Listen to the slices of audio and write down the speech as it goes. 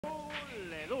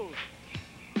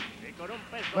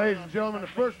Ladies and gentlemen, the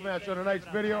first match on tonight's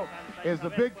video is the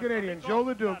big Canadian Joe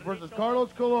Leduc versus Carlos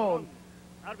Colon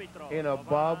in a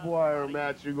barbed wire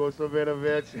match, Hugo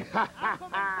Savinovich.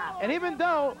 And even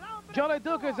though Joe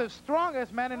Leduc is the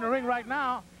strongest man in the ring right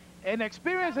now, and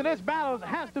experience in this battles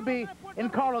has to be in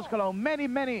Carlos Colon. Many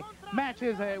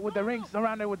matches with the rings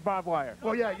surrounded with barbed wire.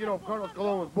 Well, yeah, you know, Carlos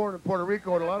Colon was born in Puerto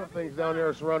Rico, and a lot of things down there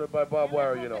are surrounded by barbed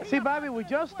wire, you know. See, Bobby, we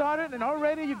just started, and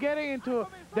already you're getting into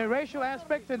the racial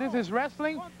aspects, and this is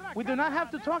wrestling. We do not have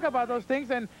to talk about those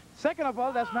things, and second of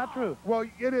all, that's not true. Well,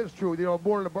 it is true, you know,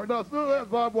 born in the... No,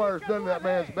 that barbed wire is done to that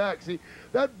man's back. See,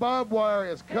 that barbed wire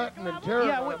is cutting and tearing.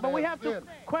 Yeah, but we have to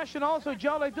question also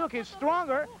Joe Leduc is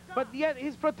stronger, but yet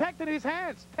he's protecting his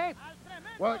hands. Tape.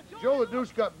 Well, Joe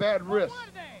Leduc's got bad wrists.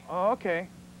 Oh, okay.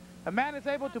 A man is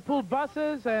able to pull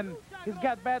buses, and he's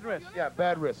got bad wrists. Yeah,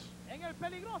 bad wrists.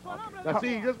 Okay. Now,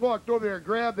 see, he just walked over there and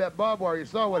grabbed that barbed wire. You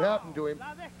saw what happened to him.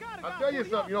 I'll tell you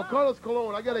something. You know, Carlos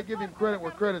Colon, I got to give him credit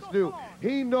where credit's due.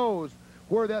 He knows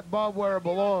where that barbed wire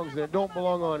belongs, and it don't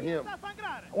belong on him.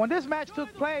 When this match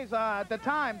took place, at the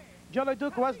time, Joe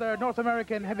Leduc was the North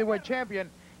American heavyweight champion,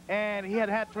 and he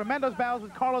had tremendous battles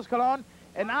with Carlos Colon,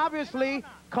 and obviously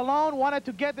Colon wanted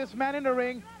to get this man in the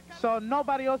ring so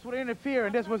nobody else would interfere,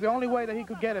 and this was the only way that he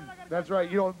could get him. That's right.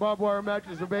 You know, barbed wire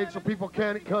matches are made so people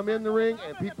can't come in the ring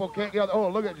and people can't get... Oh,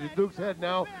 look at Duke's head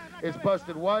now. It's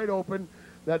busted wide open.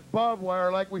 That barbed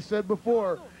wire, like we said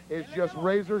before, is just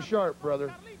razor sharp,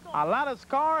 brother. A lot of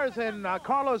scars in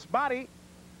Carlos' body.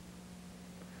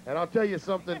 And I'll tell you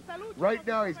something. Right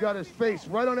now, he's got his face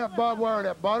right on that barbed wire on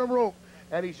that bottom rope,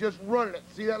 and he's just running it.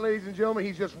 See that, ladies and gentlemen?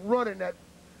 He's just running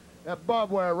that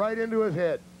barbed wire right into his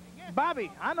head.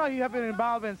 Bobby, I know you have been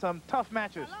involved in some tough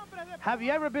matches. Have you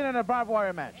ever been in a barbed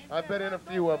wire match? I've been in a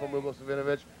few of them, Hugo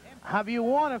Savinovich. Have you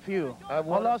won a few? I've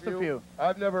won or lost a few?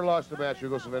 I've never lost a match,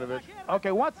 Hugo Savinovich.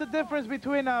 Okay, what's the difference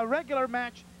between a regular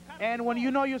match and when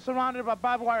you know you're surrounded by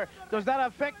barbed wire? Does that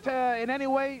affect in any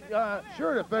way?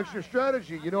 Sure, it affects your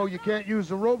strategy. You know, you can't use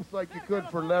the ropes like you could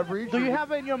for leverage. Do you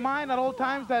have in your mind at all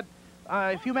times that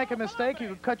if you make a mistake, you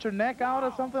could cut your neck out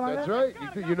or something like that?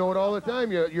 That's right. You know it all the time.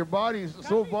 Your body's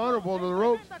so vulnerable to the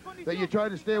ropes that you try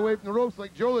to stay away from the ropes.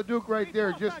 Like Joe Leduc right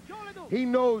there, he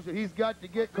knows that he's got to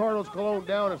get Carlos Colon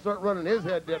down and start running his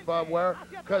head that barbed wire,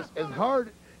 because as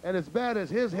hard and as bad as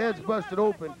his head's busted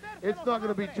open, it's not going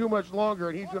to be too much longer,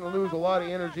 and he's going to lose a lot of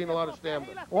energy and a lot of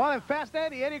stamina. Well, in Fast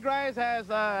Eddie Grimes has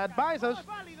advised us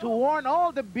to warn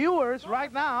all the viewers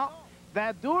right now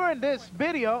that during this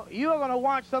video, you are going to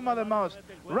watch some of the most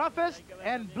roughest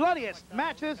and bloodiest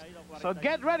matches. So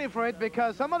get ready for it,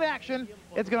 because some of the action,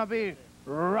 it's going to be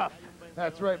rough.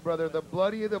 That's right, brother. The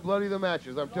bloody of the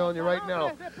matches. I'm telling you right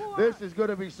now, this is going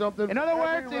to be something. In other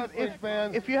words,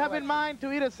 if you have in mind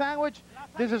to eat a sandwich,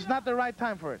 this is not the right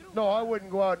time for it. No, I wouldn't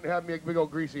go out and have me a big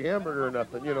old greasy hamburger or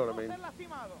nothing. You know what I mean?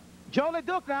 Joe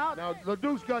Leduc now. Now,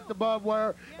 Leduc's got the barbed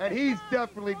wire, and he's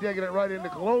definitely digging it right into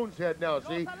Colon's head now,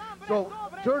 see? So,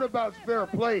 turnabout's fair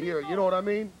play here, you know what I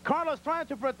mean? Carlos trying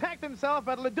to protect himself,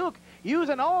 but Leduc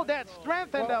using all that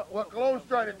strength. And what Colon's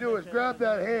trying to do is grab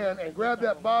that hand and grab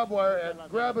that barbed wire and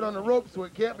grab it on the rope so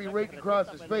it can't be raked across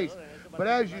his face. But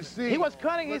as you see... He was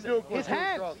cutting his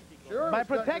hands. Sure, by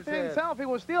protecting himself, he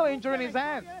was still injuring his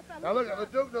hands. Now look,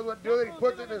 Leduc knows what to do. He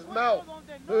puts it in his mouth.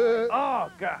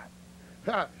 Oh,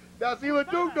 God. Now, see,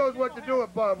 Leduc knows what to do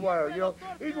with barbed wire, you know.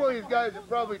 He's one of these guys that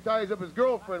probably ties up his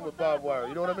girlfriend with barbed wire,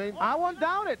 you know what I mean? I won't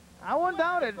doubt it. I won't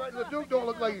doubt it. Right, Leduc don't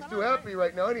look like he's too happy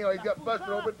right now. Anyhow, he's got busted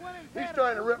open. He's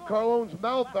trying to rip Colon's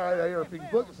mouth out of here. If you can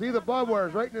look, see the barbed wire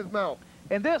is right in his mouth.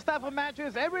 In this type of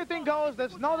matches, everything goes.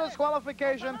 There's no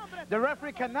disqualification. The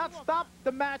referee cannot stop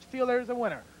the match till there's a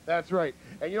winner. That's right.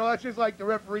 And, you know, that's just like the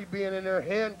referee being in there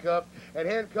handcuffed and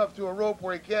handcuffed to a rope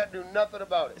where he can't do nothing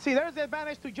about it. See, there's the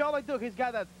advantage to Joe Leduc. He's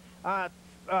got that...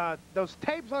 those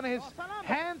tapes on his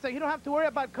hands, that you don't have to worry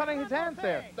about cutting his hands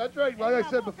there. That's right. Like I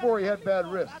said before, he had bad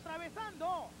wrists.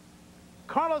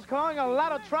 Carlos Colon in a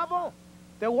lot of trouble.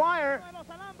 The wire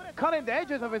cutting the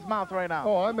edges of his mouth right now.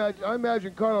 Oh, I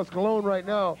imagine Carlos Colon right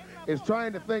now is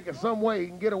trying to think of some way he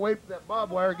can get away from that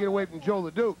barbed wire, get away from Joe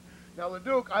Leduc. Now,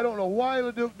 Leduc, I don't know why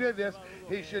Leduc did this.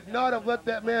 He should not have let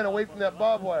that man away from that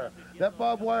barbed wire. That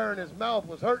barbed wire in his mouth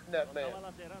was hurting that man.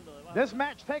 This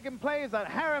match taking place at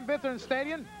Harry Bithorn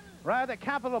Stadium, right at the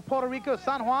capital of Puerto Rico,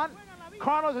 San Juan.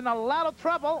 Carlos in a lot of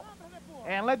trouble,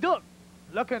 and Leduc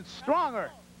looking stronger.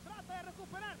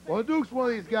 Well, Leduc's one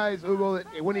of these guys, Hugo,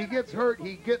 that when he gets hurt,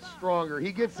 he gets stronger.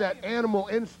 He gets that animal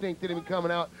instinct in him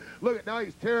coming out. Look at now,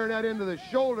 he's tearing that into the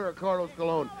shoulder of Carlos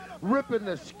Colon, ripping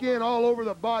the skin all over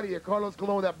the body of Carlos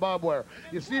Colon with that barbed wire.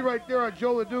 You see right there on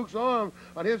Joe Leduc's arm,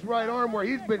 on his right arm, where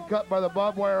he's been cut by the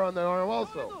barbed wire on the arm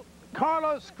also.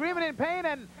 Carlos screaming in pain,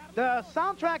 and the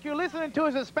soundtrack you're listening to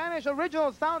is a Spanish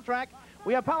original soundtrack.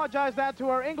 We apologize that to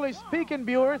our English-speaking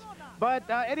viewers, but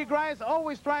Eddie Grimes,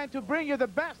 always trying to bring you the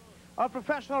best of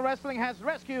professional wrestling, has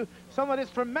rescued some of these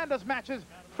tremendous matches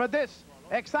for this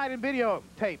exciting video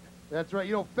tape. That's right.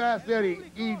 You know, Fast Eddie,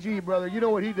 EG, brother, you know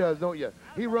what he does, don't you?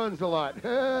 He runs a lot.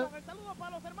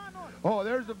 Oh,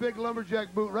 there's the big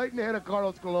lumberjack boot right in the head of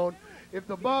Carlos Colon. If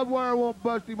the barbed wire won't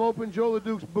bust him open, Joe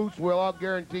Leduc's boots will. I'll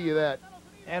guarantee you that.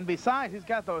 And besides, he's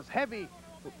got those heavy,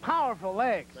 powerful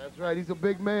legs. That's right. He's a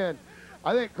big man.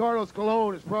 I think Carlos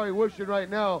Colon is probably wishing right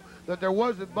now that there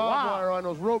wasn't barbed wire on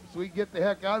those ropes so he can get the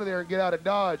heck out of there and get out of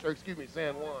Dodge, or excuse me,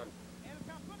 San Juan.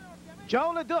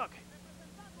 Joe Leduc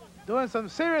doing some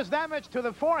serious damage to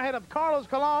the forehead of Carlos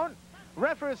Colon.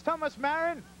 Referee is Thomas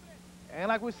Marin. And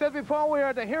like we said before, we are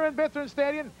at the Huron Bithorn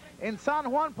Stadium in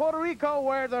San Juan, Puerto Rico,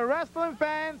 where the wrestling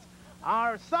fans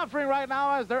are suffering right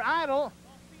now as their idol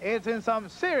is in some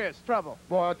serious trouble.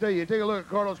 Boy, I'll tell you, take a look at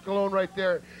Carlos Colon right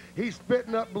there. He's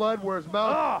spitting up blood where his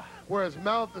mouth,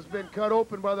 has been cut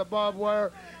open by the barbed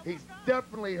wire. He's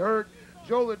definitely hurt.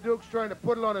 Joe Leduc's trying to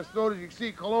put it on his throat. As you can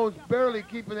see, Colon's barely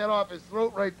keeping that off his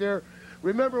throat right there.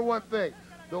 Remember one thing,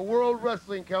 the World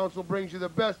Wrestling Council brings you the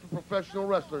best of professional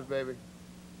wrestlers, baby.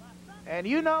 And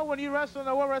you know, when you wrestle in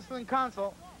the World Wrestling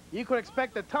Council, you could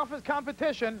expect the toughest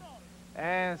competition,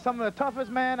 and some of the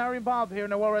toughest men are involved here in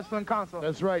the World Wrestling Council.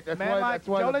 That's right. That's like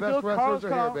why Joe the best Leduc, wrestlers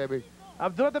are here, baby.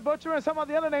 Abdullah the Butcher, and some of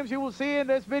the other names you will see in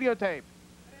this videotape.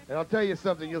 And I'll tell you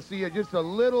something, you'll see just a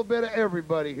little bit of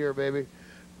everybody here, baby.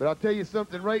 But I'll tell you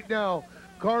something right now,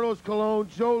 Carlos Colon,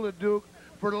 Joe Leduc,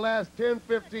 for the last 10,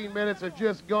 15 minutes have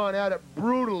just gone at it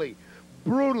brutally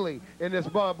in this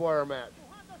barbed wire match.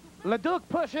 Leduc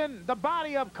pushing the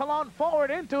body of Colon forward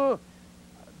into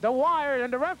the wire,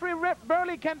 and the referee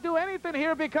barely can do anything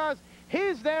here because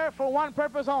he's there for one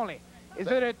purpose only. Is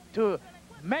it to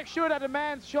make sure that the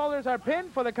man's shoulders are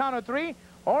pinned for the count of 3,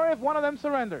 or if one of them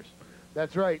surrenders?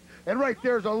 That's right. And right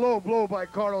there's a low blow by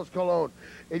Carlos Colon.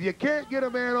 If you can't get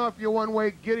a man off you one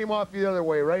way, get him off you the other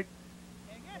way, right?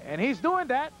 And he's doing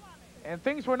that, and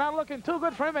things were not looking too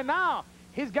good for him, and now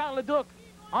he's got Leduc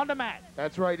on the mat.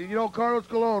 That's right. And you know, Carlos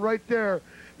Colon right there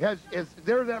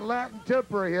there's that Latin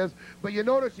temper of his, but you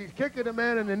notice he's kicking the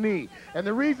man in the knee. And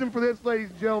the reason for this, ladies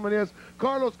and gentlemen, is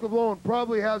Carlos Colon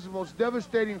probably has the most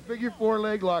devastating figure-4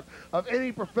 leg lock of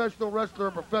any professional wrestler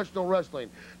in professional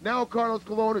wrestling. Now Carlos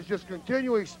Colon is just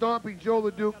continually stomping Joe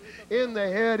Leduc in the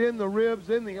head, in the ribs,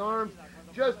 in the arms,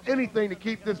 just anything to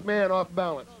keep this man off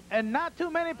balance. And not too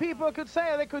many people could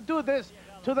say they could do this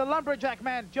to the lumberjack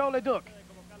man, Joe Leduc.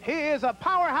 He is a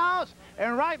powerhouse,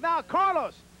 and right now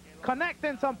Carlos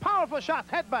connecting some powerful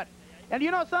shots, headbutt. And you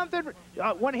know something?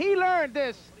 When he learned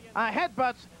this,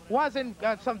 headbutts was in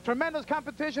some tremendous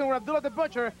competition with Abdullah the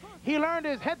Butcher, he learned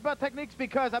his headbutt techniques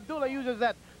because Abdullah uses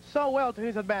that so well to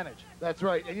his advantage. That's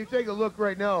right. And you take a look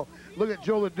right now, look at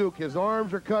Joe Leduc. His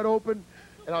arms are cut open,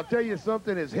 and I'll tell you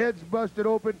something, his head's busted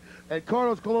open, and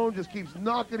Carlos Colon just keeps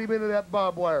knocking him into that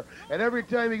barbed wire. And every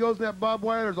time he goes in that barbed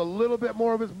wire, there's a little bit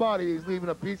more of his body. He's leaving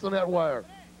a piece on that wire.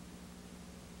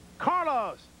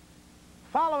 Carlos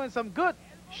following some good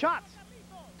shots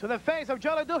to the face of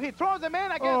Joe Leduc. He throws him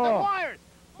in against the wires.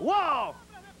 Whoa!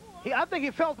 I think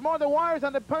he felt more the wires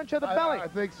on the punch of the belly. I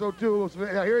think so too.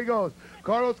 Now here he goes.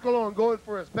 Carlos Colon going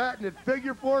for his patented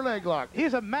figure-4 leg lock.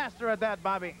 He's a master at that,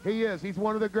 Bobby. He is. He's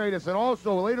one of the greatest. And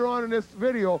also, later on in this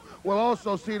video, we'll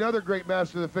also see another great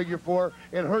master of the figure-4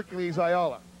 in Hercules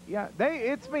Ayala. Yeah,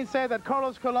 it's been said that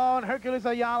Carlos Colon, Hercules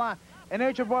Ayala, and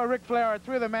Nature Boy Ric Flair are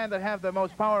 3 of the men that have the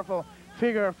most powerful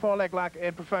figure-4 leg lock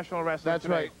in professional wrestling. That's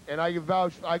today. right. And I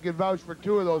can vouch for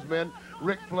 2 of those men,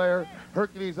 Ric Flair,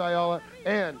 Hercules Ayala,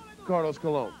 and Carlos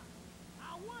Colon.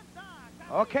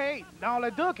 Okay, now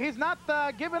Leduc, he's not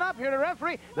giving up here, the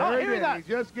referee. Here he does.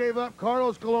 He just gave up.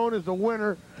 Carlos Colon is the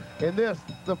winner in this,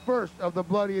 the first of the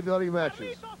bloody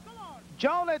matches.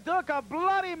 Joe Leduc, a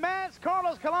bloody match.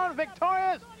 Carlos Colon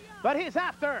victorious, but he's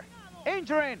after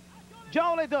injuring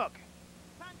Joe Leduc.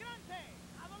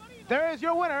 There is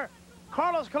your winner,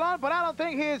 Carlos Colon, but I don't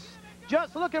think he's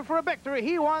just looking for a victory.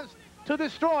 He wants to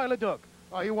destroy Leduc.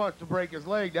 Oh, he wants to break his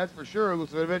leg, that's for sure,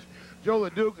 Lucevich. Joe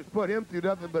Leduc has put him through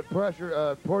nothing but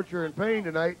pressure, torture, and pain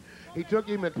tonight. He took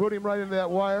him and put him right into that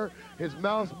wire. His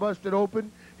mouth's busted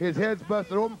open. His head's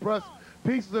busted open. Plus,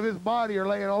 pieces of his body are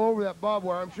laying all over that barbed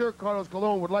wire. I'm sure Carlos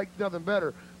Colon would like nothing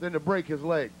better than to break his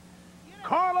leg.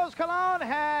 Carlos Colon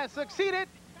has succeeded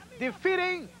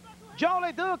defeating Joe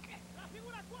Leduc.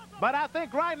 But I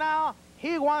think right now,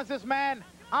 he wants this man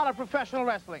out of professional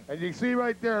wrestling. And you see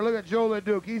right there, look at Joe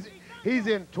Leduc. He's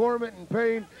in torment and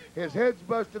pain. His head's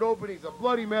busted open. He's a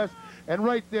bloody mess. And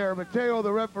right there, Mateo,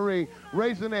 the referee,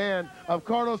 raising the hand of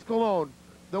Carlos Colon,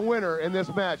 the winner in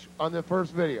this match on the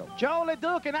first video. Joe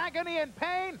Leduc in agony and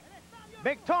pain.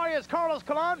 Victorious Carlos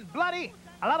Colon, bloody.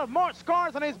 A lot of more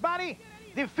scars on his body.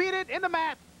 Defeated in the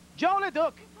mat, Joe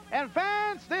Leduc. And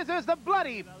fans, this is the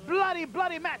bloody, bloody,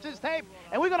 bloody matches tape.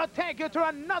 And we're going to take you to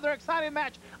another exciting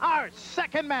match, our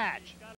second match.